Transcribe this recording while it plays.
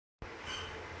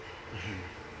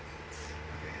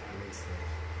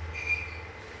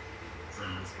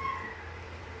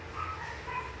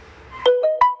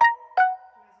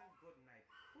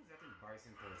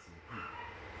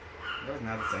crackers.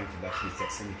 Now the time for that to be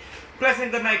texting me.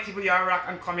 Pleasant good night, people. Y'all rock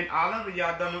and coming all of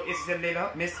y'all don't know it's the little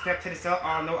Miss Pep to the cell.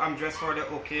 All know I'm dressed for the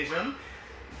occasion.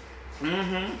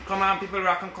 Come on, people,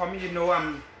 rock and coming. You know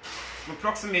I'm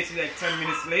approximately like 10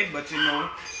 minutes late, but you know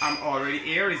I'm already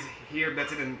here. Is here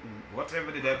better than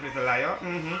whatever the devil is a liar.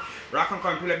 Rock and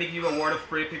come, people. Let me give you a word of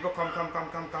prayer. People,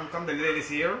 come. The ladies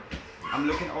here. I'm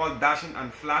looking all dashing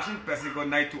and flashing. Pleasant good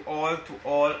night to all,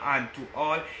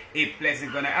 a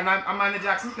pleasant good night. And I'm Amanda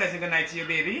Jackson. Pleasant good night to you,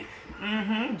 baby.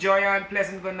 Joyanne,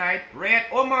 pleasant good night. Red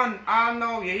Oman, I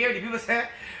know. You hear the people say,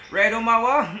 Red Oman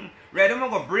what? Red Oman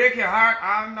go break your heart.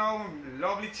 I know.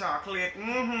 Lovely chocolate.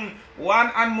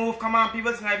 One and move. Come on,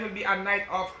 people. Tonight will be a night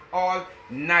of all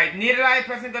night. Needle eye,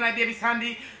 pleasant good night, baby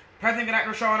Sandy. Present good night,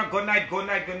 Roshana. Good night.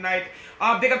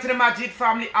 Big up to the Majid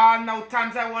family. All now,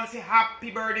 Tanza, I want to say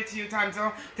happy birthday to you,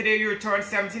 Tanza. Today you turn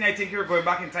 17. I think you're going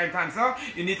back in time, Tanza.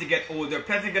 You need to get older.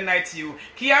 Pleasant good night to you.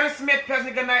 Kiara Smith,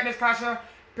 pleasant good night, Natasha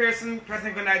Pearson,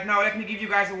 pleasant good night. Now, let me give you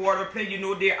guys a word of play. You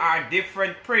know there are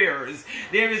different prayers.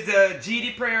 There is the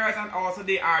GD prayers and also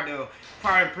there are the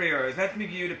foreign prayers. Let me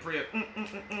give you the prayer.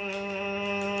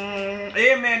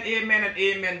 Amen, amen, and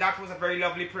amen. That was a very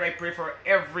lovely prayer. I pray for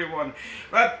everyone.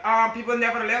 But people,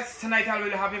 nevertheless, tonight I will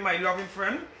be having my loving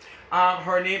friend.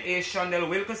 Her name is Shondell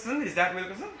Williamson. Is that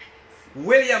Williamson?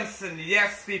 Williamson,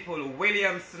 yes, people,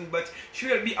 Williamson. But she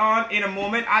will be on in a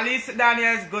moment. Alice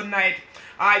Daniels, good night.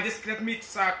 Just let me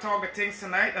start talking things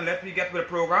tonight and let me get with the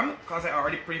program because I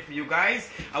already prayed for you guys.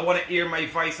 I want to hear my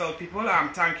voice out, people.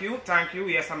 Thank you.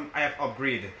 Yes, I have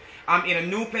upgraded. I'm in a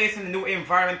new place, in a new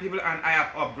environment, people, and I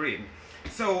have upgraded.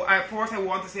 So, first I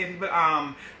want to say, people,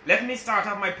 let me start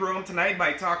off my program tonight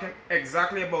by talking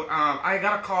exactly about, I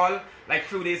got a call like a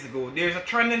few days ago. There's a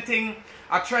trending thing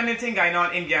going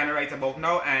on in Ghana right about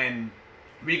now, and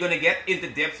we're going to get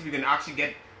into depths. We're going to actually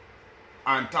get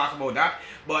and talk about that.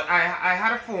 But I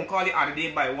had a phone call the other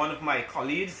day by one of my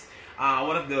colleagues,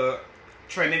 one of the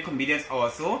trending comedians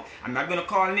also. I'm not gonna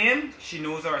call name, she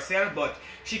knows herself, but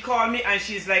she called me and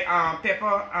she's like,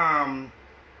 Pepper,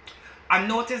 I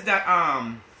noticed that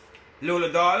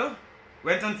Lola Doll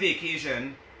went on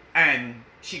vacation and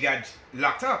she got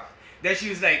locked up. Then she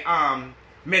was like,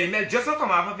 Melly Mel just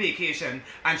come off a vacation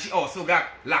and she also got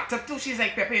locked up too. She's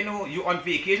like, Pepper, you know, you on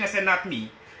vacation? I said, not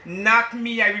me. Not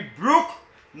me, I rebuke.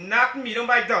 Not me, don't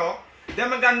buy dog.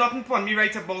 Them ain't got nothing for me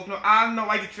right about now. I know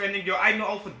why the trending girl. I know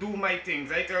how to do my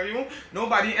things. I tell you,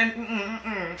 nobody and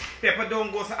Pepper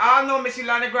don't go. So I know Miss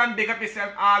Ilana Grand, big up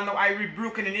yourself. I know I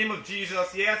rebuke in the name of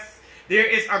Jesus. Yes. There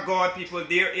is a God, people.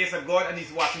 There is a God, and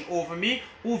He's watching over me.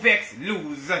 Who vex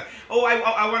lose? Oh,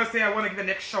 I want to say, I want to give a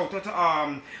next shout out to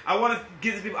I want to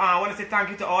give people. I want to say thank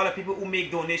you to all the people who make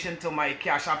donation to my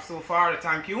Cash App so far.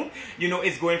 Thank you. You know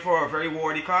it's going for a very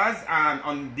worthy cause. And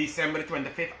on December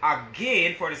 25th,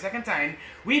 again for the second time,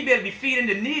 we will be feeding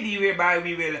the needy, whereby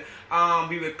we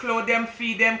will clothe them,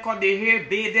 feed them, cut their hair,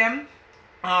 bathe them.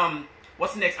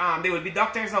 What's next? There will be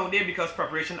doctors out there because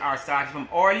preparation are starting from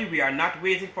early. We are not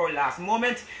waiting for last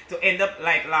moment to end up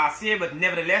like last year, but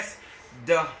nevertheless,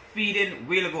 the feeding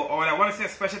will go on. I want to say a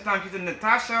special thank you to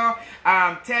Natasha,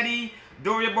 Teddy,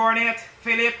 Doria Barnett,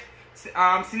 Philip,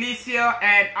 Celicia,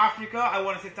 and Africa. I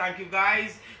want to say thank you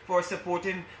guys for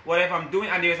supporting whatever I'm doing.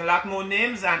 And there's a lot more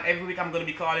names, and every week I'm going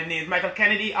to be calling names. Michael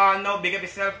Kennedy, no, big up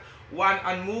yourself. One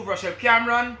and move. Rochelle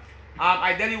Cameron,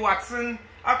 Ideli Watson.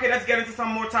 Okay, let's get into some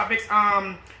more topics.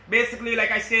 Basically, like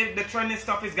I said, the trending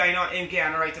stuff is going on in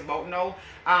Ghana right about now.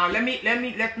 Let me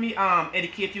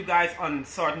educate you guys on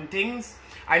certain things.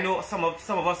 I know some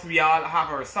of us, we all have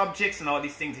our subjects and all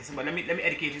these things, but let me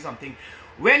educate you something.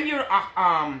 When you're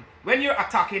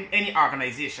attacking any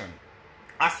organization,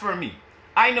 as for me,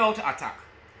 I know how to attack.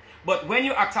 But when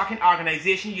you're attacking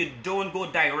organization, you don't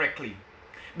go directly.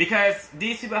 Because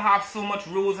these people have so much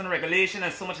rules and regulation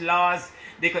and so much laws,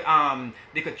 they could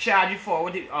charge you for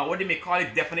what they may call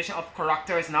it, definition of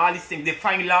characters and all these things. They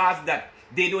find laws that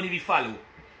they don't even follow.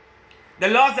 The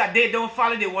laws that they don't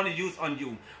follow, they want to use on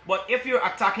you. But if you're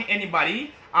attacking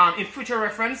anybody, in future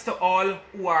reference to all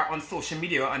who are on social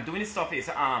media and doing this stuff is,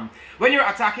 when you're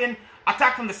attacking,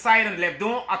 attack from the side and the left.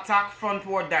 Don't attack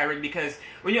frontward direct, because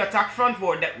when you attack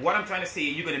frontward, that what I'm trying to say,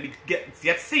 you're going to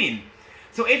get seen.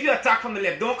 So if you attack from the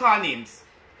left, don't call names.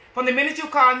 From the minute you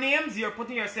call names, you're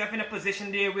putting yourself in a position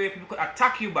there where people could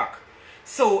attack you back.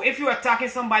 So if you're attacking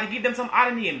somebody, give them some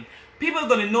other name. People are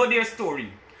going to know their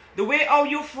story. The way how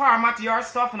you format your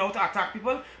stuff and how to attack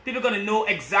people, people are going to know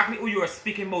exactly who you are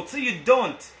speaking about. So you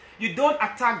don't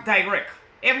attack direct.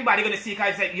 Everybody going to see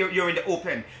guys like you're in the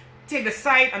open. Take the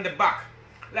side and the back.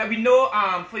 Like we know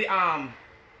for the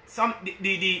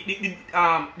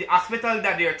the hospital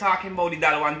that they're talking about, the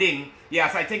Dalwan thing,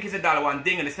 Yes, I think it's a $1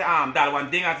 ding, and they say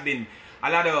 $1 ding has been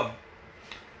a lot of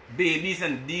babies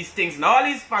and these things and all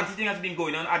these fancy things has been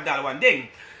going on at $1 ding.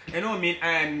 You know what I mean?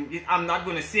 And I'm not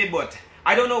going to say, but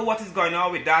I don't know what is going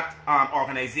on with that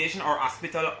organization or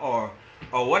hospital or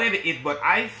whatever it is, but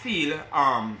I feel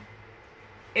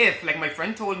if, like my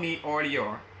friend told me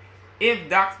earlier, if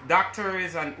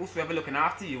doctors and whoever looking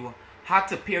after you had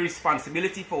to pay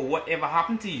responsibility for whatever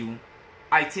happened to you,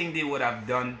 I think they would have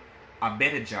done a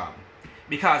better job.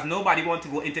 Because nobody wants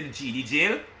to go into the GD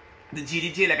jail. The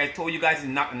GD jail, like I told you guys, is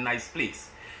not a nice place.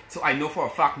 So I know for a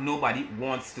fact nobody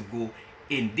wants to go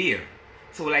in there.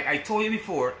 So like I told you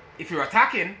before, if you're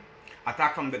attacking,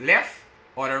 attack from the left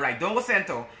or the right. Don't go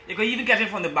center. You can even catch him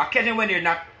from the back. Catch him when you're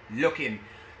not looking.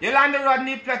 Yolanda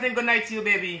Rodney, pleasant good night to you,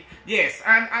 baby. Yes,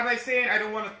 and as I said, I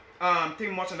don't want to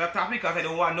think much on that topic because I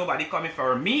don't want nobody coming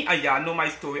for me. And y'all know my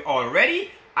story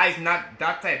already. I'm not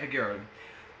that type of girl.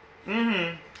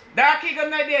 Darky, good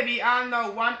night, baby. I'll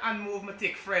now one and move my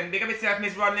thick friend. Big up yourself,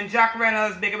 Miss Rodlin Jack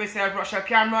Reynolds. Big up yourself, Rochelle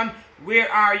Cameron. Where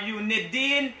are you,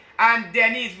 Nadine? And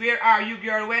Denise, where are you,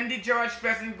 girl? Wendy George,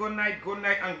 pleasant good night,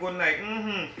 and good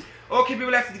night. Okay,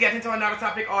 people, let's get into another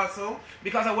topic also.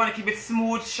 Because I want to keep it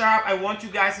smooth, sharp. I want you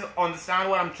guys to understand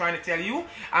what I'm trying to tell you.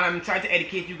 And I'm trying to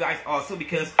educate you guys also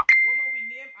because woman we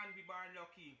name and we born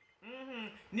lucky.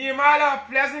 Nirmala,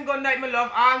 pleasant good night, my love.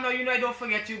 I know, you know I don't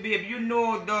forget you, babe. You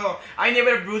know, though. I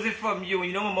never bruise it from you.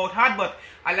 You know my mouth hard, but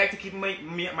I like to keep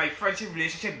my friendship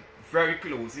relationship very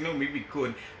close. You know, maybe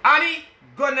good. Annie,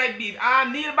 good night, babe.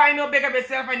 Neil Bino, big up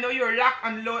yourself. I know you're locked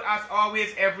and load as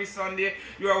always every Sunday.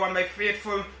 You are one of my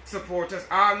faithful supporters.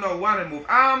 No, wanna move.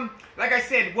 Like I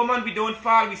said, woman, we don't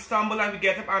fall, we stumble and we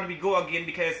get up and we go again.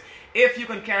 Because if you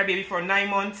can carry baby for 9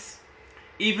 months,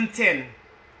 even 10,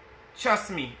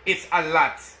 trust me, it's a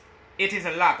lot. It is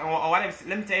a lot.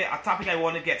 Let me tell you a topic I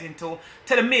want to get into.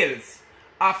 To the males,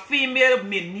 a female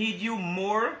may need you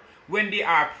more when they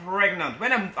are pregnant.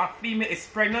 When a female is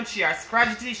pregnant, she is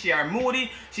scratchy, she is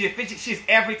moody, she's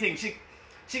everything.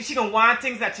 She can want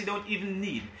things that she don't even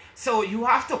need. So you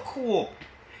have to cope.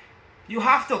 You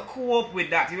have to cope with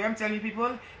that. You know what I'm telling you,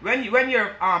 people? When your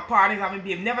partner is having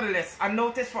baby, nevertheless, I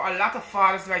notice for a lot of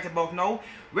fathers right about now,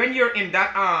 when you're in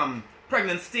that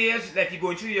pregnant stage, like you're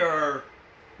going through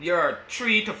your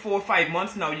 3 to 4, 5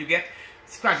 months now, you get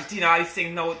scratchy and all these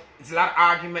things now. It's a lot of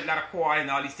argument, a lot of quarrel and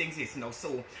all these things is now.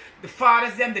 So the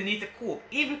fathers them, they need to cope.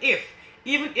 Even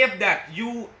if that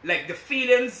you like the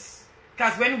feelings,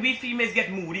 because when we females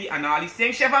get moody and all these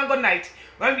things, Chevron good night.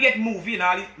 When we get moody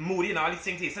and all these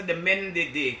things, so the men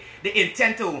they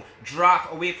intend to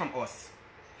draft away from us.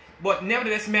 But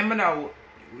nevertheless, remember now,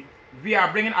 we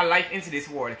are bringing a life into this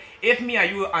world. If me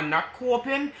and you are not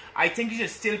coping, I think you should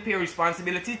still pay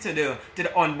responsibility to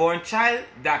the unborn child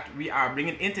that we are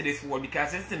bringing into this world.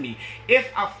 Because listen to me,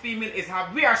 if a female is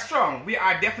we are strong, we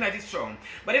are definitely strong.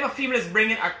 But if a female is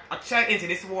bringing a child into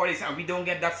this world and we don't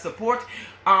get that support,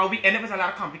 we end up with a lot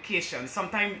of complications.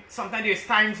 Sometimes there's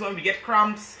times when we get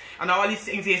cramps and all these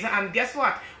things. And guess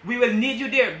what? We will need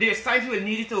you there. There's times we will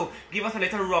need you to give us a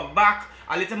little rub back,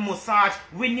 a little massage.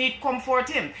 We need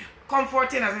comforting.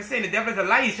 Comforting, as I say, the devil is a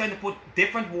lie. He's trying to put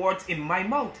different words in my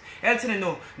mouth. Elton,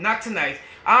 no, not tonight.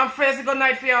 Fraser, good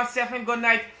night for you. Stephen, good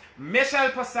night. Michelle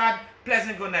Passad,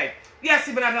 pleasant good night. Yes,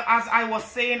 Ibn, as I was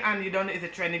saying, and you don't know, it's a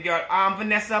trending girl.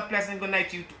 Vanessa, pleasant good night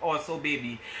to you also,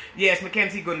 baby. Yes,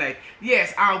 Mackenzie, good night.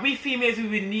 Yes, we females, we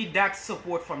will need that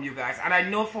support from you guys. And I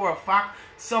know for a fact,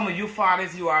 some of you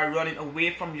fathers, you are running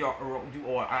away from your... Oh,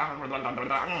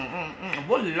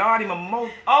 Lord, in my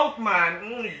mouth out,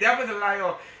 man. The devil's a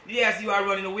liar. Yes, you are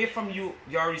running away from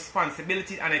your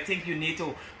responsibilities, and I think you need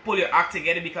to pull your act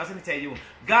together because let me tell you,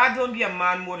 God don't be a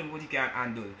man more than what he can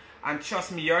handle. And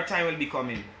trust me, your time will be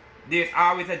coming. There's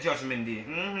always a judgment day.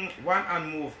 One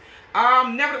and move.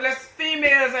 Nevertheless,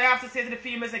 females, I have to say to the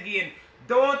females again,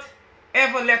 don't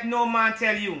ever let no man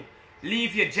tell you,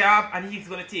 leave your job and he's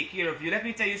going to take care of you. Let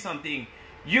me tell you something.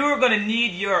 You're going to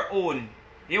need your own.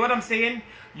 You hear what I'm saying?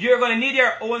 You're going to need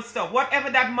your own stuff.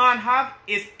 Whatever that man have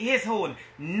is his own,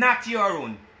 not your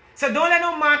own. So don't let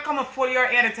no man come and pull your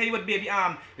head and tell you what, baby,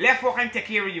 left work and take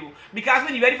care of you. Because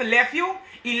when he ready for left you,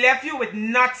 he left you with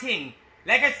nothing.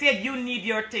 Like I said, you need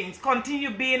your things. Continue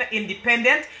being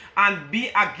independent and be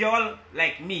a girl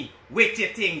like me with your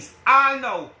things. All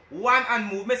now, one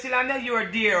and move. Miss Yolanda,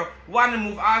 you're there. One and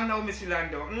move. All now, Miss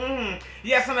Yolanda.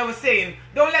 Yes, and I was saying,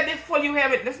 don't let them fool you here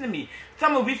with. Listen to me.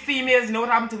 Some of we females, you know what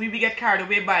happened to we get carried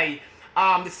away by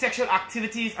the sexual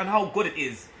activities and how good it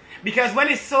is. Because when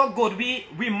it's so good, we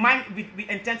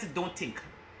intend to don't think.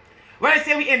 When I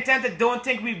say we intended, don't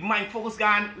think we mind focus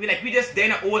gone. We just then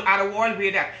a whole other world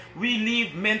where that we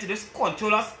leave men to just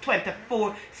control us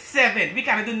 24/7. We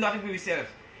cannot do nothing for ourselves.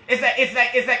 It's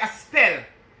like a spell.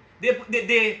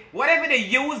 They whatever they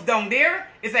use down there,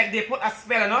 it's like they put a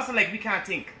spell on us and like we can't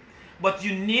think. But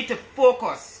you need to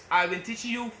focus. I've been teaching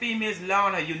you females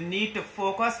now, you need to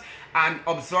focus and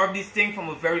observe this thing from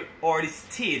a very early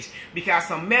stage. Because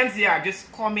some men they are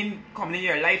just coming in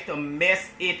your life to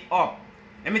mess it up.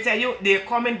 Let me tell you, they're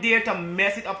coming there to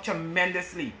mess it up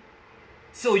tremendously.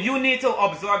 So you need to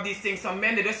observe these things. Some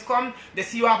men, they just come, they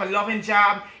see you have a loving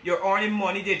job, you're earning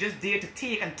money, they're just there to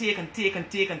take and take and take and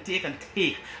take and take and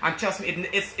take. And trust me,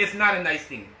 it's not a nice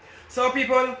thing. So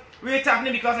people, we're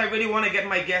talking because I really want to get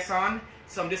my guests on.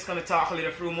 So I'm just going to talk a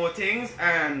little through more things.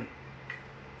 And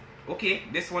okay,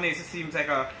 this one seems like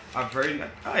a very...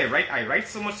 I write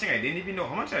so much thing, I didn't even know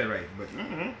how much I write. But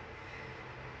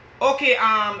okay,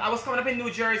 I was coming up in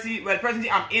New Jersey. Well, presently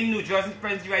I'm in New Jersey,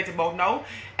 presently right about now,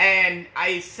 and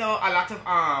I saw a lot of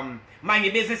mind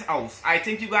your business house. I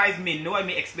think you guys may know. I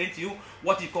may explain to you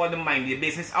what you call the mind your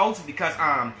business house, because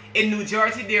in New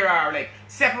Jersey there are like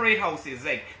separate houses,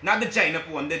 like not the giant up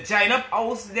one. The giant up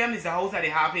house them is the house that they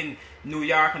have in New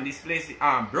York and this place,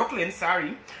 Brooklyn,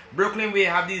 where you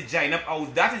have these giant up house.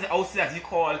 That is the house that you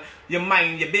call your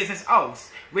mind your business house,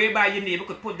 whereby your neighbor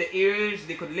could put the ears,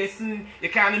 they could listen. You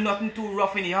can't do nothing too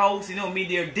rough in the house, you know what I mean?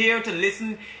 They're there to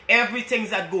listen everything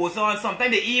that goes on.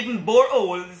 Sometimes they even bore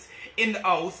holes in the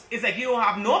house. It's like you don't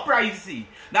have no privacy.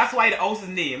 That's why the house is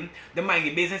named the mind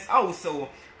your business house. So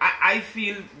I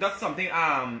feel that's something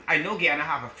I know Guyana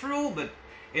have a few, but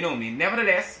you know what I mean.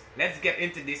 Nevertheless, let's get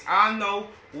into this. I know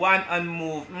one and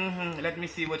move. Let me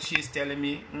see what she's telling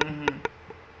me.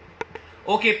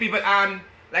 Okay, people,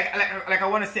 like I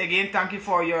want to say again, thank you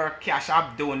for your Cash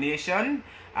App donation.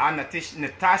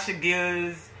 Natasha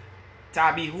Gills,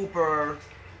 Tabby Hooper,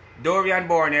 Dorian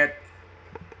Barnett,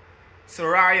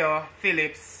 Soraya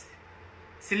Phillips,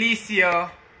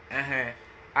 Celicia, and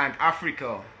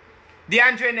Africa.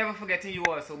 DeAndre, never forgetting you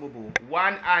also, boo boo.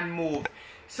 One and move.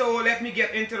 So let me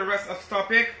get into the rest of the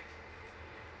topic.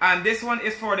 And this one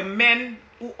is for the men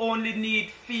who only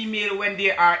need female when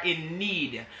they are in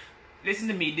need. Listen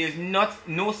to me, there's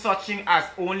no such thing as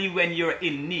only when you're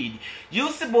in need.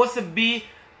 You're supposed to be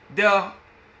the,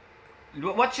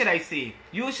 what should I say?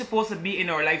 You're supposed to be in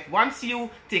her life. Once you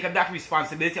take up that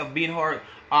responsibility of being her,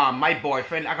 my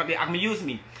boyfriend, I'm gonna use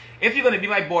me. If you're gonna be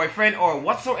my boyfriend or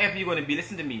whatsoever you're gonna be,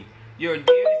 listen to me. You're there,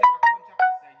 it's like a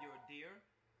contract inside. You're there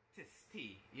to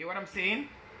stay. You know what I'm saying?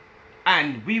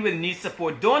 And we will need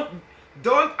support. Don't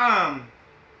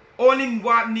only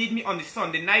need me on the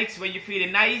Sunday nights when you're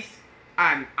feeling nice,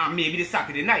 and maybe the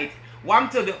Saturday night. One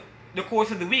to the course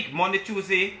of the week, Monday,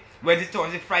 Tuesday, Wednesday,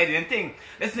 Thursday, Friday, and thing.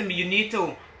 Listen to me, you need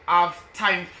to have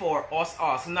time for us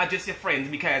also, not just your friends,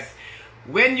 because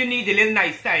when you need a little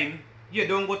nice time, you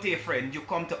don't go to your friend, you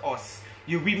come to us.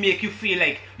 We make you feel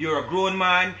like you're a grown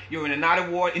man, you're in another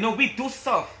world. You know, we do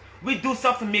stuff. We do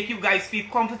stuff to make you guys feel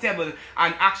comfortable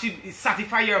and actually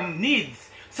satisfy your needs.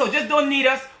 So just don't need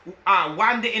us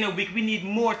one day in a week. We need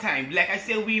more time. Like I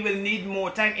said, we will need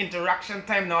more time, interaction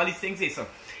time, and all these things. So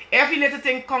every little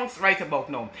thing counts right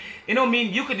about now. You know what I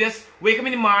mean? You could just wake up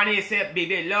in the morning and say,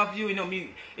 baby, I love you. You know what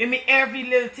I mean? Every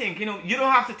little thing. You know, you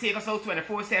don't have to take us out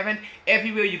 24/7.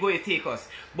 Everywhere you go, you take us.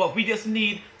 But we just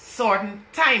need certain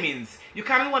timings. You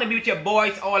can't want to be with your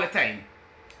boys all the time.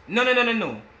 No, no, no, no,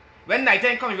 no. When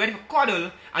nighttime comes, you're ready for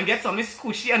cuddle and get something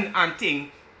squishy and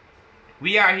thing,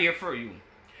 we are here for you.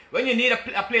 When you need a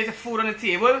plate of food on the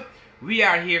table, we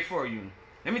are here for you.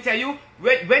 Let me tell you,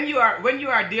 when you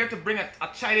are there to bring a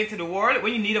child into the world,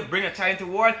 when you need to bring a child into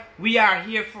the world, we are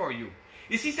here for you.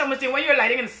 You see something, when you're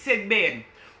lying in a sick bed,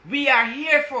 we are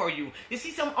here for you. You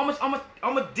see how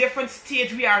much different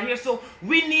stage we are here. So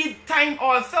we need time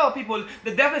also, people.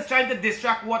 The devil is trying to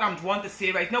distract what I'm want to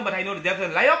say right now, but I know the devil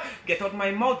is a liar. Get out of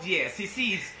my mouth. Yes, he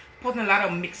sees putting a lot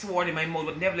of mixed word in my mouth,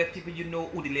 but never let people know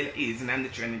who the little is, and I'm the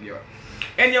trending girl.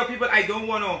 Anyhow, people, I don't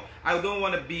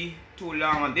wanna be too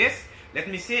long on this. Let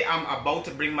me say I'm about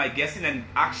to bring my guest in, and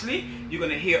actually you're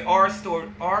gonna hear our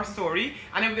story,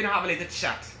 and then we're gonna have a little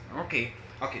chat.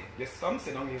 Okay, just come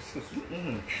sit down here.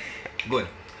 Good.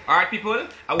 Alright, people,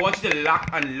 I want you to lock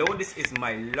and load. This is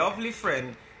my lovely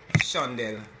friend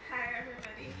Shondell. Hi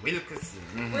everybody.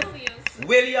 Williamson.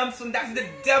 Williamson, that's the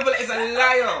devil is a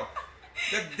liar.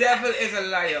 The devil is a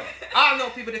liar. I know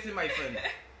people, this is my friend.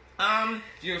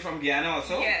 You're from Guyana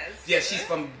also? Yes. Yes, she's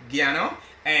from Guyana,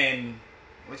 and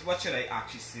what should I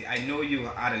actually say? I know you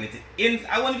had a little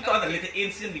I want to call it a little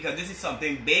incident because this is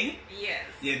something big. Yes.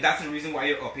 Yeah, that's the reason why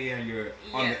you're up here and you're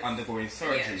undergoing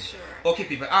surgery. Yeah, sure. Okay,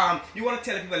 people. You want to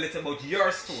tell people a little about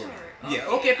your story? Sure. Yeah.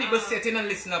 Okay, people, sit in and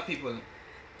listen up, people.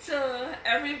 So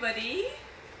everybody,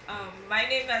 my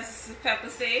name, as Pepper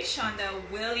say, Shondell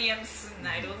Williamson.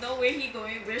 I don't know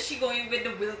where she going with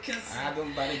the Wilkinson. I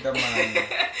don't believe the man.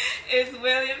 It's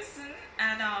Williamson,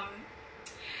 and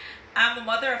I'm a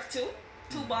mother of two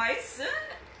boys.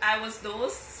 I was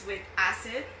dosed with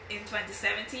acid in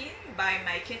 2017 by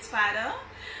my kid's father.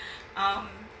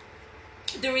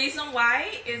 The reason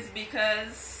why is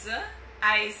because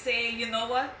I say, you know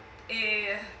what,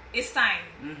 it's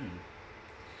time.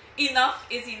 Enough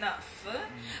is enough,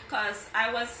 because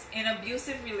I was in an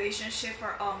abusive relationship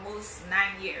for almost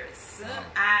 9 years.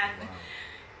 And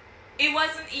it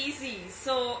wasn't easy.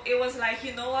 So it was like,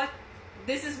 you know what,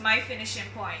 this is my finishing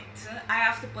point. I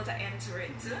have to put an end to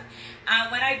it.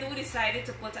 And when I decided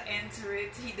to put an end to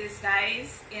it, he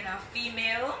disguised in a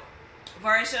female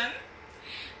version.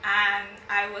 And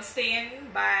I was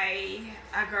staying by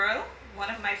a girl, one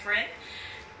of my friends,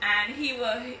 and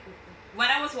when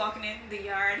I was walking in the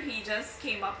yard, he just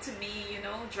came up to me, you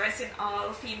know, dressing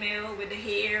all female with the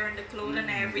hair and the clothes and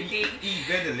everything. He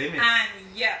got the limit. And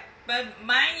yeah, but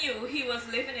mind you, he was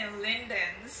living in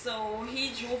Linden, so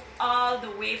he drove all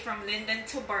the way from Linden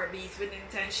to Barbees with the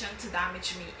intention to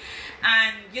damage me.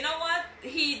 And you know what?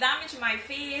 He damaged my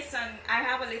face, and I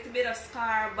have a little bit of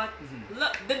scar, but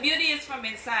look, the beauty is from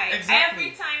inside. Exactly.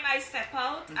 Every time I step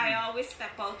out, I always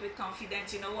step out with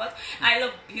confidence. You know what? I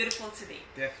look beautiful today.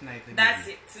 Definitely. That's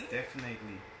it.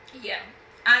 Definitely. Yeah.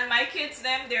 And my kids,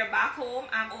 they're back home.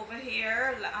 I'm over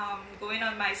here going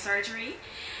on my surgery.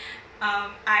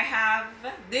 I have,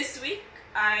 this week,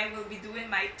 I will be doing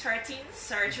my 13th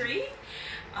surgery.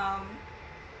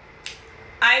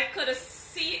 I could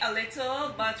see a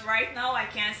little, but right now I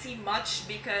can't see much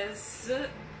because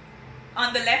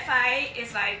on the left eye,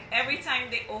 it's like every time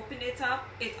they open it up,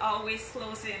 it always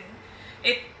closing.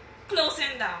 It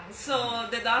closing down. So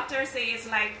the doctor says,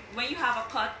 like, when you have a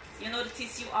cut, you know, the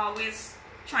tissue always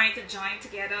trying to join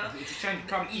together. It's trying to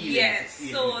come even. Yes,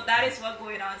 so that is what's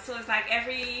going on. So it's like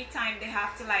every time they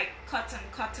have to like cut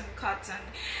and cut and cut, and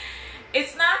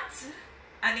it's not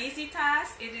an easy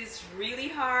task. It is really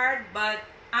hard, but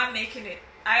I'm making it.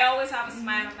 I always have a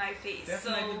smile on my face.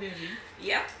 Definitely, so baby.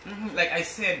 yeah. Like I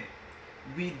said,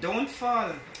 we don't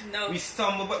fall. No. We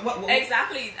stumble, but what?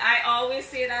 Exactly. I always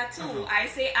say that too. I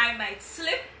say I might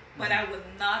slip, but I will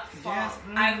not fall. Yes.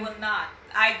 I will not.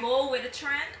 I go with the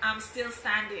trend. I'm still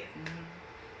standing.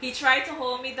 He tried to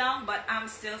hold me down, but I'm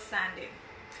still standing.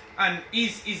 And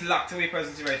he's locked away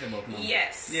presently right about now.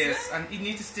 Yes. Yes, and he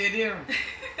need to stay there.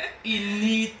 He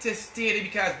need to stay there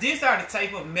because these are the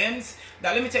type of men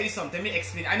that, let me tell you something, let me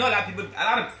explain. I know a lot of people, a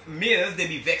lot of males, they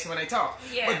be vexed when I talk.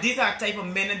 Yeah. But these are the type of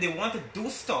men and they want to do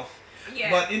stuff.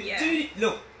 Yeah. But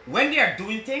look, when they are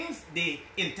doing things, they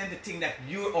intend to think that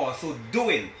you're also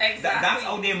doing. Exactly. That's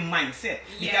how their mindset.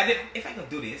 Because if I could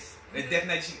do this,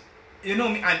 definitely, you know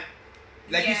me, and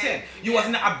like you said, you was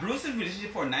in an abusive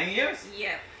relationship for 9 years.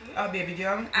 Yeah. Oh, baby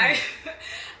girl. When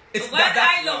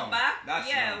I look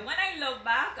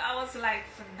back, I was like,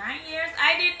 for 9 years,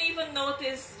 I didn't even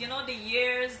notice, you know, the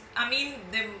years. I mean,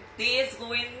 the days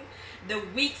going, the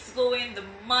weeks going, the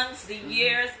months, the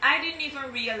years. I didn't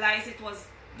even realize it was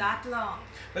that long.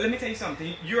 But let me tell you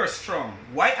something, you are strong.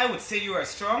 Why I would say you are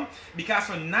strong? Because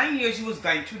for 9 years you was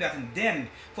going through that, and then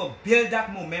for build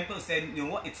that momentum, said, you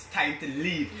know what, it's time to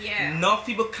leave. Yeah. Enough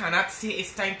people cannot say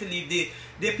it's time to leave.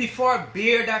 They prefer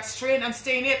bear that strain and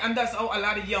stay in it, and that's how a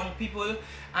lot of young people,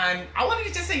 and I wanted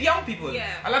to just say young people,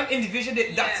 a lot of individuals,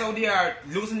 that's how they are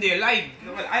losing their life.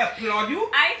 Well, I applaud you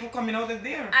for coming out of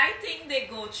there. I think they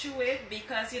go through it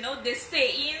because, you know, they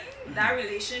stay in that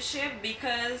relationship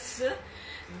because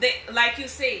they, like you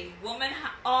say, women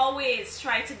always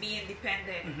try to be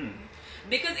independent.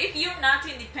 Because if you're not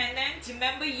independent,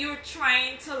 remember, you're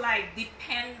trying to like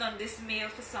depend on this male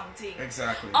for something.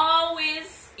 Exactly.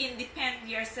 Always independent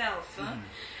yourself.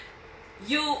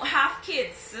 You have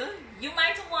kids. You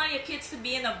might want your kids to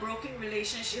be in a broken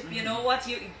relationship. You know what?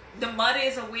 The mother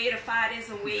is away, the father is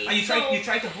away. And you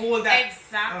try to hold that.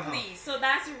 Exactly. So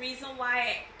that's the reason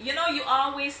why, you know, you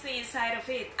always stay inside of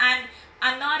it. And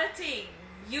another thing,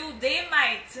 they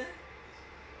might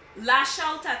lash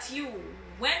out at you.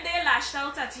 When they lashed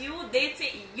out at you, they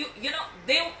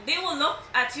will look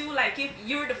at you like if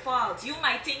you're the fault. You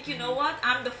might think, you know what,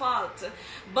 I'm the fault,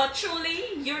 but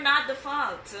truly you're not the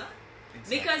fault.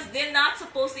 Exactly. Because they're not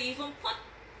supposed to even put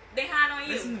they hand on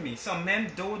you. Listen to me. Some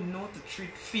men don't know to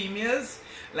treat females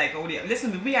like how they are.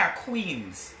 Listen to me. We are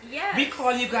queens. Yes. We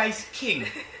call you guys king.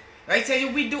 I tell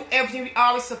you, we do everything. We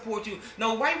always support you.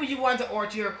 Now, why would you want to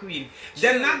hurt your queen?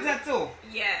 Then not that too.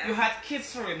 Yeah. You had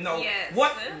kids for him. Now, yes.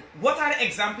 what are the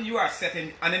example you are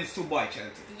setting? And then it's two boy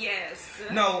children. Yes.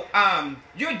 Now,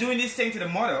 you're doing this thing to the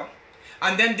mother.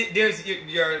 And then there's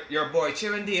your boy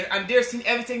cheering there, and they're seeing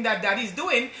everything that daddy's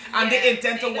doing, and they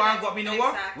intend to want what, you know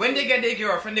what? When they get their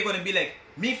girlfriend, they're gonna be like,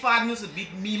 me father used to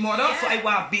beat me mother, so I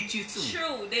want to beat you too.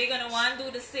 True, they're gonna want to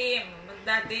do the same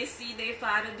that they see their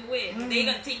father doing. They're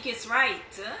gonna think it's right.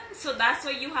 So that's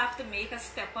why you have to make a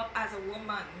step up as a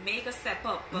woman. Make a step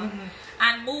up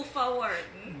and move forward.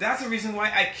 That's the reason why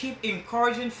I keep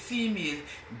encouraging female,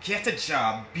 get a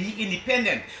job, be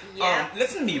independent. Yeah.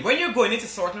 Listen to me, when you're going into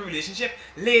certain relationship,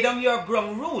 lay down your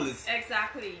ground rules.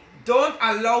 Exactly. Don't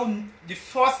allow the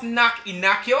first knock in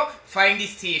you, find the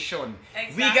station.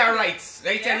 Exactly. We got rights.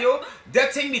 I tell you, the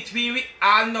thing between we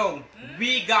all know,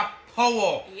 we got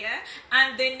power. Yeah,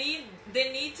 and they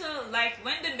need to, like,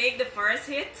 when they make the first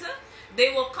hit,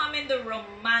 they will come in the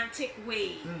romantic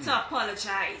way to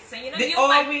apologize. And you know, They you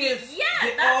always, might feel, yeah,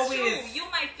 they that's always. true. You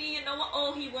might feel, you know what,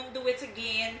 oh, he won't do it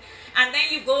again, and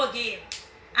then you go again,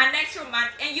 and next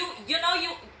romantic, and you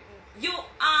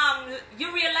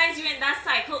realize you're in that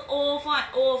cycle over and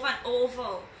over and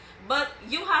over. But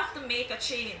you have to make a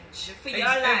change for your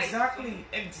life.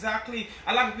 Exactly.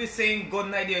 A lot of people saying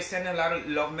good night. They're sending a lot of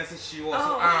love message to you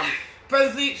also. Oh.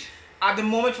 Personally, at the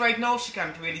moment right now, she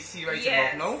can't really see right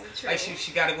yes, about now. True. Like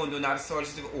she gotta go and do another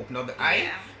surgery to open up the eye.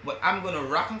 Yeah. But I'm gonna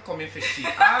rock and come in for she.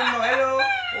 I know, hello,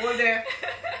 hold there.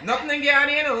 Nothing in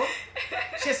Ghana, you know.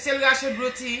 She still got her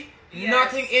beauty. Yes.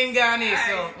 Nothing in Ghana,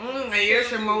 so I hear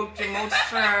she mouth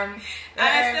strong. And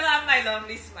I still have my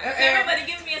lovely smile. So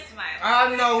everybody give me a smile.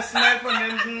 Oh no, smile from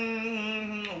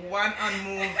them. One and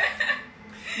move.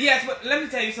 Yes, but let me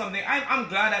tell you something. I'm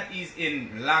glad that he's in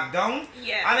lockdown.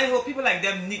 Yeah. And I hope people like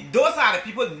them those are the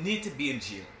people need to be in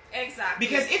jail. Exactly.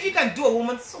 Because if you can do a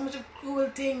woman so much of cruel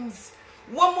things,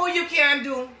 what more you can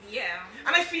do? Yeah.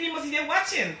 And I feel you must be there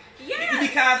watching. Yeah.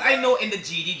 Because I know in the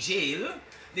GD jail,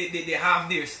 they have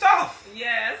their stuff.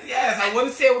 Yes. Yes, I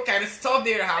wouldn't say what kind of stuff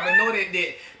they have. I know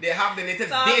they have the little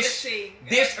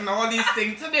dish and all these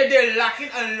things. So they're locking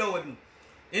and loading.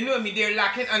 You know what I mean? They're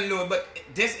locking and loading. But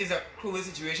this is a cruel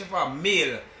situation for a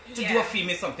male to do a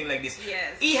female something like this.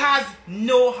 Yes. He has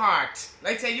no heart.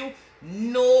 I tell you,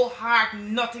 no heart,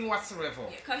 nothing whatsoever.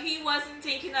 Because he wasn't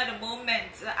thinking at the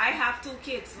moment. I have 2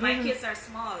 kids. My kids are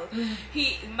small.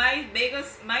 My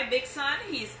big son,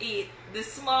 he's 8. The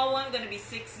small one gonna be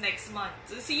 6 next month.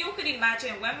 So you could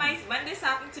imagine when this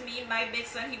happened to me, my big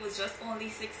son, he was just only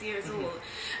 6 years old.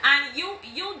 And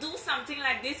you do something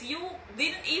like this, he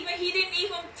didn't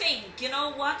even think, you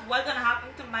know what gonna happen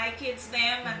to my kids,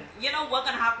 them, and you know what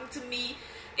gonna happen to me.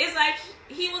 It's like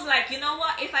he was like, you know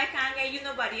what? If I can't get you,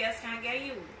 nobody else can get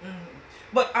you.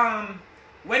 But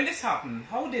when this happened,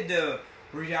 how did the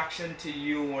reaction to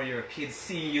you or your kids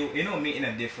seeing you, you know, me in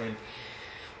a different?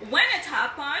 When it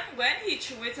happened, when he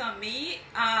threw it on me,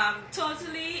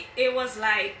 totally, it was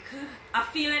like a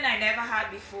feeling I never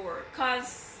had before.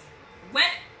 Cause when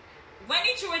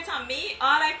he threw it on me,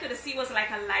 all I could see was like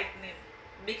a lightning.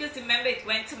 Because remember, it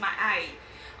went to my eye.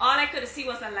 All I could see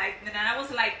was a lightning, and I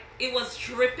was like, it was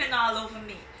dripping all over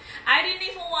me. I didn't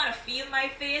even want to feel my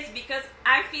face because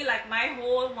I feel like my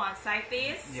whole one side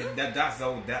face. Yeah, that's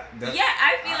how that. Yeah,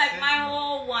 I feel like my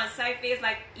whole one side face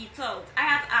like it out. I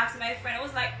had to ask my friend. I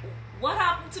was like, "What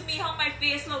happened to me? How my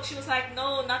face looked?" She was like,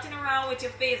 "No, nothing wrong with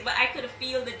your face," but I could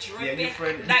feel the dripping.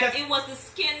 Yeah, like it was the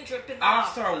skin dripping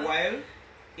off. After a while,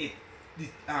 it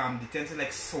tends to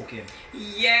like soak in.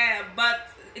 Yeah, but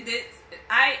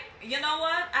you know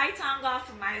what? I thank God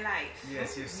for my life.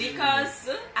 Yes, yes. Because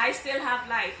I still have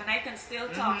life and I can still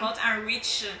talk out and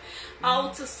reach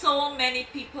out to so many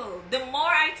people. The more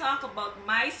I talk about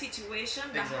my situation,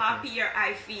 the happier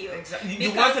I feel. Exactly.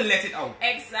 You want to let it out.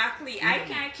 Exactly. I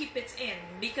can't keep it in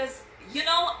because, you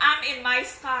know, I'm in my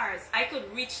scars. I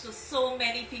could reach to so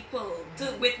many people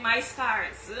with my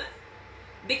scars.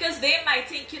 Because they might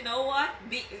think, you know what,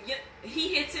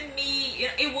 he hitting me,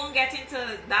 it won't get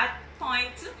into that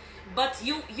point. But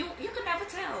you can never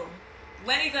tell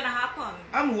when it's gonna happen.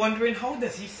 I'm wondering, how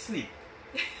does he sleep?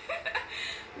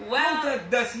 Well, how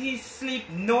does he sleep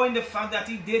knowing the fact that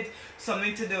he did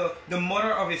something to the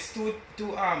mother of his two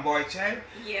boy child?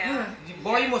 Yeah.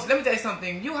 Boy, you must, let me tell you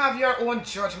something. You have your own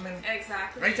judgment.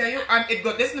 Exactly. I tell you, and it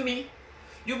got, listen to me.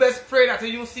 You best pray that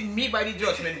you see me by the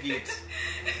judgment gate.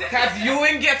 Because you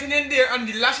ain't getting in there and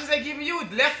the lashes I give you,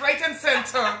 left, right, and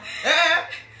center.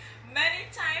 Many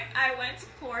times I went to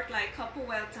court like couple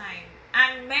time,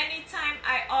 and many times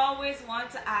I always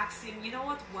want to ask him, you know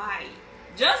what, why?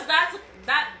 Just that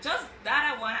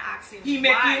I want to ask him. He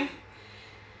make why? you.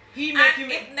 He make you.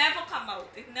 It never come out.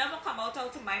 It never come out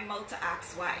of my mouth to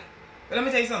ask why. But let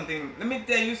me tell you something. Let me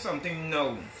tell you something.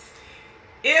 No.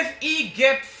 If he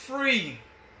get free,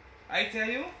 I tell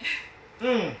you,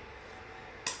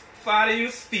 Father, you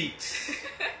speak.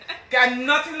 Got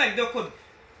nothing like that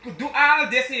could do all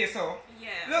this here, so. Yeah.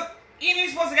 Look, he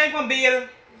is supposed to go from bail.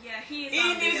 Yeah, he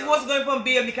is supposed to go from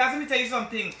bail because let me tell you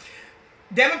something.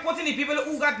 Them putting the people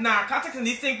who got narcotics and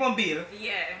these things from bail.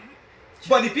 Yeah.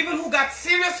 But the people who got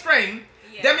serious crime,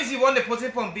 yeah. them is the one they put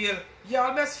it on bail.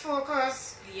 Y'all best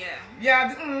focus. Yeah.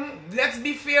 Yeah, let's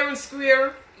be fair and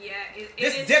square. Yeah, it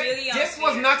is really unfair. This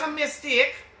was not a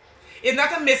mistake. It's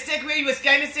not a mistake where you was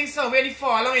kind of thing so when you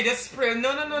fall on and just spray.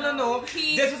 No.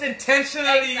 This was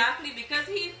intentionally. Exactly, because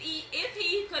if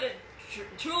he could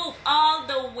have drove all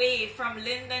the way from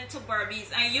Linden to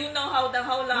Berbice, and you know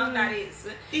how long that is.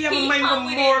 He have a mind for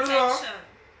more.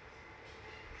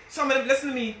 Some of them, listen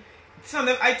to me. Some of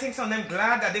them, I think some of them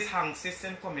glad that this hang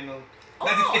system coming out.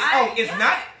 That it's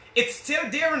not. It's still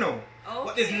there now. Okay.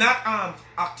 But it's not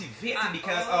activated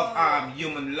because of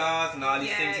human laws and all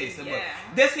these things. Yeah.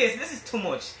 But this is too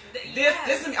much.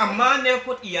 Listen, a man never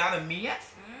put ER on me yet.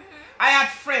 I had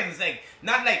friends, like,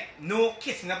 not like no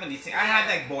kissing up and these things. I had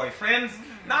like boyfriends.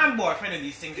 Now I'm boyfriend and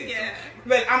these things. Yeah.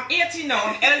 Well, I'm 18 now.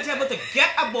 I'm eligible to get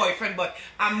a boyfriend, but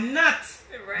I'm not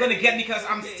gonna get because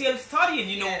I'm still studying.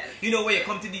 You know when you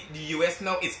come to the US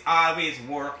now, it's always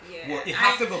work. Work. You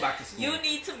have to go back to school. You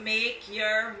need to make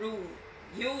your rule.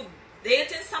 You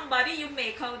dating somebody, you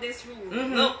make out this rule.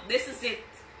 Look, this is it.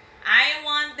 I ain't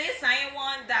want this. I ain't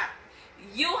want that.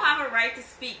 You have a right to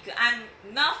speak, and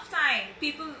enough time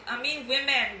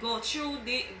women go through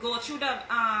the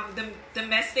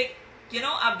domestic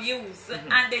abuse,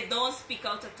 and they don't speak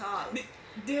out at all.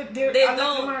 A lot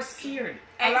of them are scared.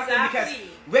 Exactly. Because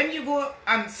when you go,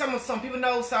 and some people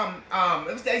know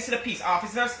they see the peace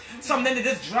officers, some of them they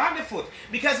just drag the foot.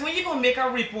 Because when you go make a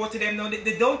report to them, no,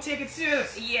 they don't take it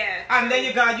serious. Yeah. And then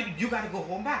you gotta go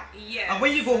home back. Yeah. And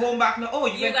when you go home back, now,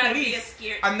 you went police.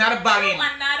 Another bagging.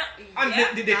 And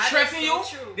they threaten you.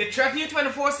 They threaten you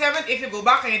 24/7 if you go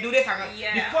back and you do this.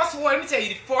 The first word, let me tell you,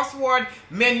 the first word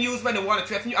men use when they want to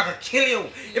threaten you, I can kill you.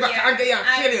 If I can't get you,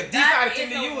 I'll kill you. These are the things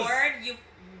they use. Word you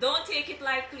don't take it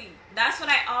lightly. That's what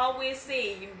I always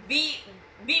say. Be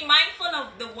mindful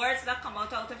of the words that come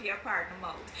out of your partner's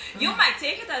mouth. You might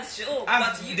take it as joke,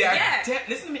 but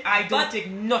listen to me. I don't take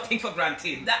nothing for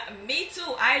granted. Me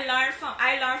too. I learned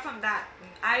from that.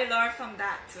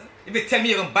 If you tell me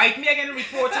you're gonna bite me again and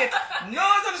report it,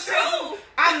 no, it's true.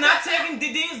 I'm not taking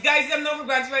these guys them no for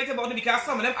granted right about it because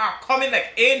some of them are coming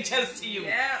like angels to you.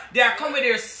 Yeah. They are coming.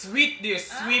 They're sweet. They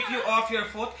sweep you off your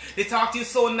foot. They talk to you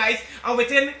so nice, and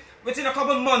within a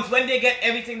couple months, when they get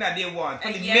everything that they want,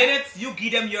 from the minutes you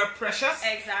give them your precious,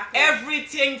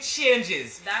 everything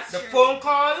changes. That's the true. Phone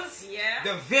calls,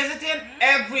 the visiting,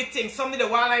 everything. Some of the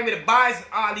one line with the buys,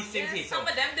 all these things. Some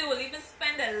of them they will even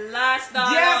spend the last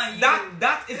dollar on you.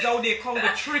 that is how they call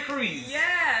the trickeries.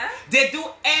 They do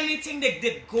anything.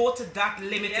 They go to that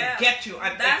limit to get you.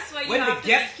 And that's why you have to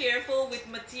be careful with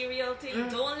material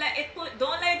things. Don't let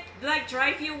it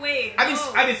drive you away.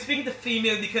 No. I've been speaking to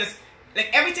females because. Like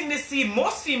everything they see,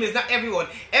 most females, not everyone,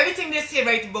 everything they see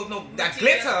right about that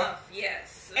glitter, stuff,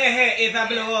 is a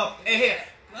blow up.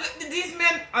 These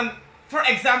men, for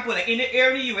example, like in the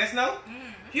early US now,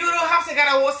 you don't have to get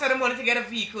a whole set of money to get a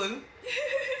vehicle.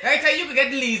 Right? You can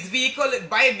get lease vehicle,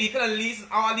 buy a vehicle and lease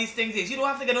all these things. You don't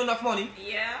have to get enough money.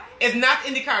 It's not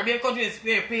in the Caribbean countries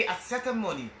where you pay a set of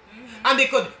money. And they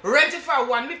could rent it for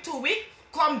 1 week, 2 weeks,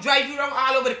 come drive you around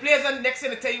all over the place, and next thing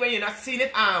they tell you when you're not seeing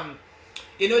it,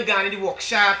 gone in the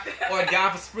workshop or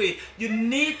gone for spray. You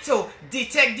need to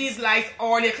detect these lies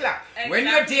all your clock. When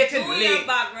you're dating, do your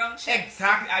background check.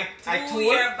 Exactly.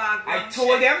 I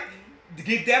told them to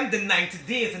give them the 90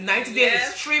 days. The 90 days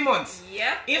is 3 months.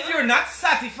 If you're not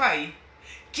satisfied,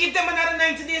 give them another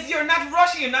 90 days. You're not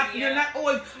rushing. You're not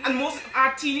old. And most of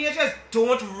our teenagers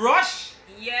don't rush.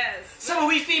 Some of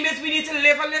we females, we need to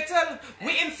live a little.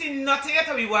 We ain't seen nothing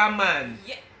yet. We want man.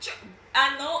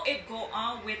 I know it go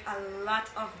on with a lot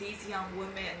of these young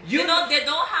women. They don't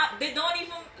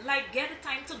even get the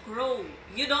time to grow.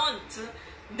 You don't.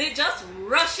 They just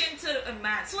rush into a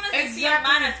man. As soon as they see a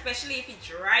man, especially if he's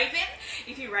driving,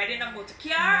 if he's riding a motor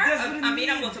car, a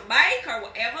motorbike or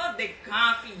whatever, they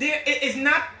gone for you. There is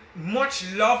not much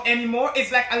love anymore.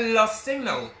 It's like a lust thing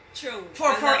now. True.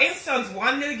 For instance,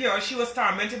 one little girl, she was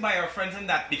tormented by her friends and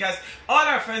that because all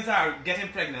her friends are getting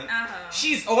pregnant.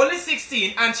 She's only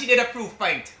 16 and she did a proof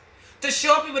point to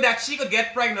show people that she could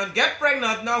get pregnant.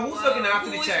 Now who's looking after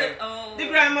the child? The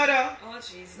grandmother. Oh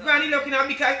Jesus. Granny looking after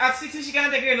because at 16 she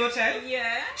can't take care of no child.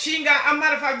 Yeah. She ain't got, a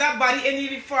matter of fact, that body ain't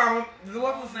even formed.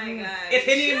 Oh my God. It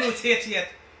ain't even mutate yet.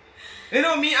 You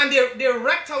know me, and they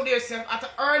wrecked out themselves at an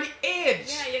early age.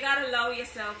 Yeah, you gotta allow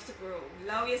yourself to grow.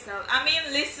 Allow yourself. I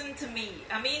mean, listen to me.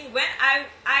 I mean, when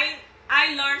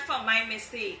I learned from my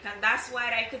mistake, and that's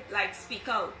why I could like speak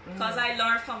out because I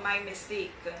learned from my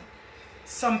mistake.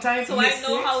 Sometimes so I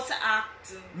know how to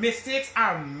act. Mistakes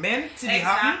are meant to be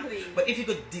happening, but if you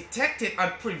could detect it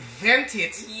and prevent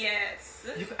it, yes,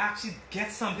 you could actually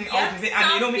get something out of it.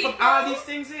 And you know me, from all these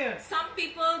things here. Some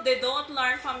people, they don't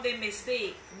learn from their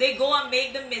mistake. They go and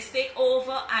make the mistake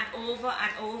over and over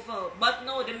and over. But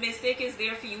no, the mistake is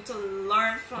there for you to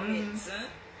learn from it.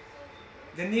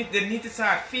 They need to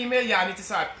start, female, you need to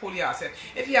start pull yourself.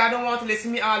 If you don't want to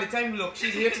listen to me all the time, look,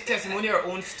 she's here to testimony her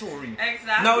own story.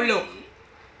 Exactly.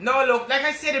 Now look, like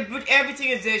I said, everything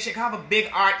is there. She can have a big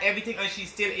heart, everything, and she's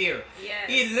still here.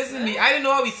 Yes. Listen to me. I don't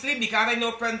know how we sleep because I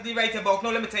know presently right about. Now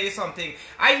let me tell you something.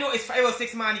 I know it's 5 or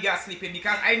 6 man you got sleeping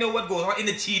because I know what goes on in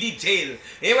the GD jail.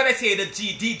 Hear what I say? The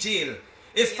GD jail.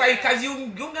 It's fine because you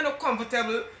got no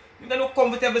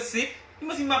comfortable sleep. You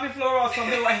must be mopping floor or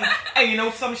something like hanging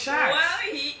out some shots.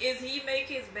 Well, he make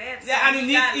his bed. So yeah, and he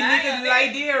need to lie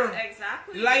there.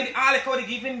 Exactly. Lie. All like how they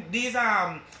giving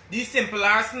these simple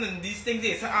arson and these things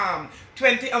is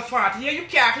 20 or 40. Here you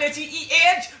calculate your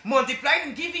age, multiply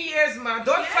and give him years, man.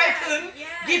 Don't fight him.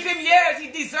 Give him years. He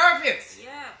deserves it.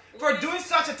 Yeah. For doing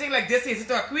such a thing like this, is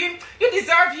to a queen, you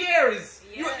deserve years.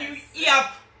 Yes. You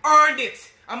have earned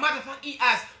it. A matter of fact, he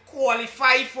has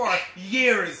qualified for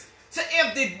years. So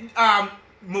if the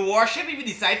worship, if you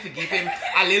decide to give him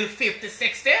a little 50,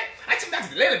 60, I think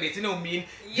that's a little bit, you know what I mean?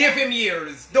 Give him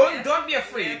years. Don't be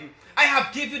afraid. I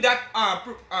have give you that I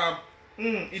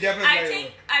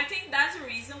think that's the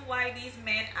reason why these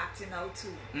men acting out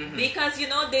too. Because you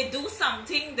know they do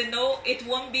something, they know it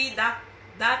won't be that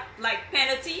like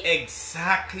penalty.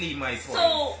 Exactly my point.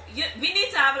 So we need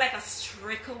to have like a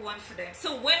stricter one for them.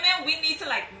 So women, we need to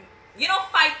like, you know,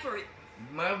 fight for it.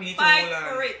 Man, we need fight to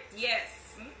for it.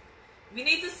 Yes, we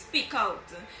need to speak out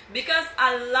because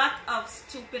a lot of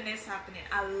stupidness happening.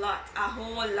 A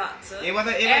whole lot.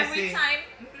 Every time.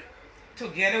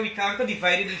 Together we can't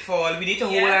divide it before. We need to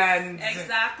hold hands.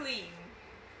 Exactly.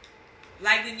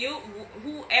 Like the new,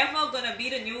 whoever gonna be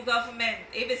the new government,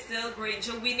 if it's still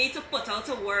Granger, we need to put out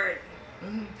a word.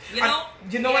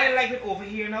 You know what I like it over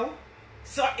here now?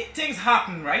 So things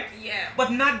happen, right? Yeah.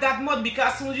 But not that much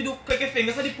because as soon as you do click your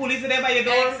fingers, so the police are there by your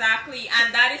door. Exactly,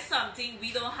 and that is something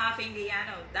we don't have in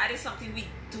Guyana. That is something we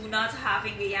do not have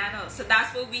in Guyana. So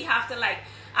that's what we have to like,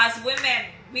 as women,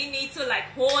 we need to like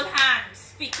hold hands,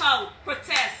 speak out,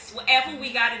 protest, whatever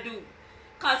we gotta do.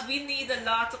 Because we need the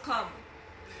law to come.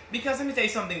 Because let me tell you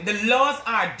something, the laws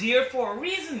are there for a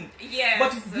reason. Yes.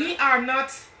 But we are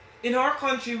not, in our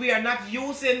country, we are not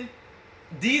using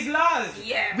these laws.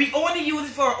 Yeah. We only use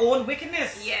it for our own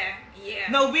wickedness.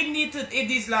 Yeah. Now we need to, if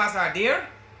these laws are there,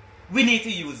 we need to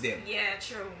use them. Yeah,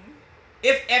 true.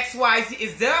 If XYZ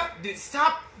is there,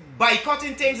 stop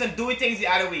boycotting things and doing things the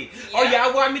other way. Or you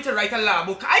want me to write a law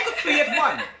book? I could create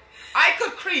one. I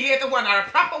could create one, or a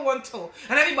proper one too,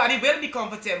 and everybody will be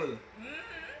comfortable.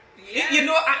 Yes. You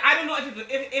know, I don't know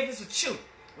if it's a truth,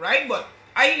 right? But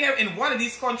I hear in one of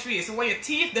these countries, so when your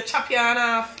teeth, they chop you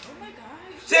off. Oh my gosh.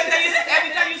 So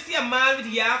every time you see a man with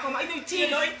hair come, I know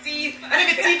teeth. Teeth. And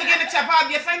if your teeth again to chop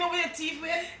off, you find out where your teeth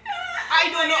went. I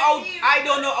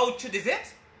don't know how true is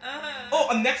it. Oh,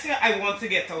 and next thing I want to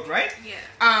get out, right?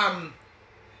 Yeah.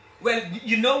 Well,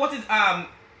 you know what is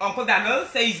Uncle Daniel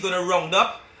say he's gonna round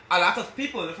up a lot of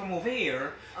people from over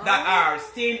here that are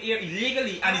staying here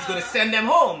illegally, and he's gonna send them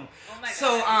home. Oh my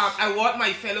so gosh. I want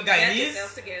my fellow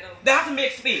Guyanese, together. they have to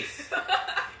make space.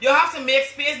 You have to make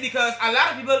space because a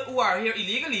lot of people who are here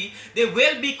illegally, they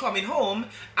will be coming home,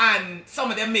 and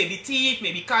some of them may be thief,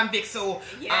 maybe convicts, so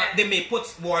they may put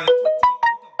one or two thief out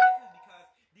of business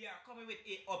because they are coming with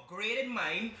an upgraded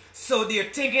mind, so they're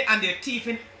thinking and they're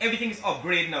thieving, everything is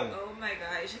upgraded now. Oh my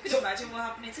gosh, you can imagine what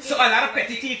happening to me. So a lot of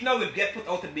petty thief now will get put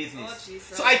out of business. Oh,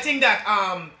 Jesus. So I think that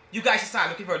you guys should start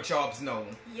looking for jobs now.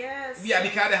 Yes. Yeah,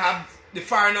 because they have the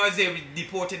foreigners, they were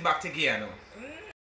deported back to Guyana.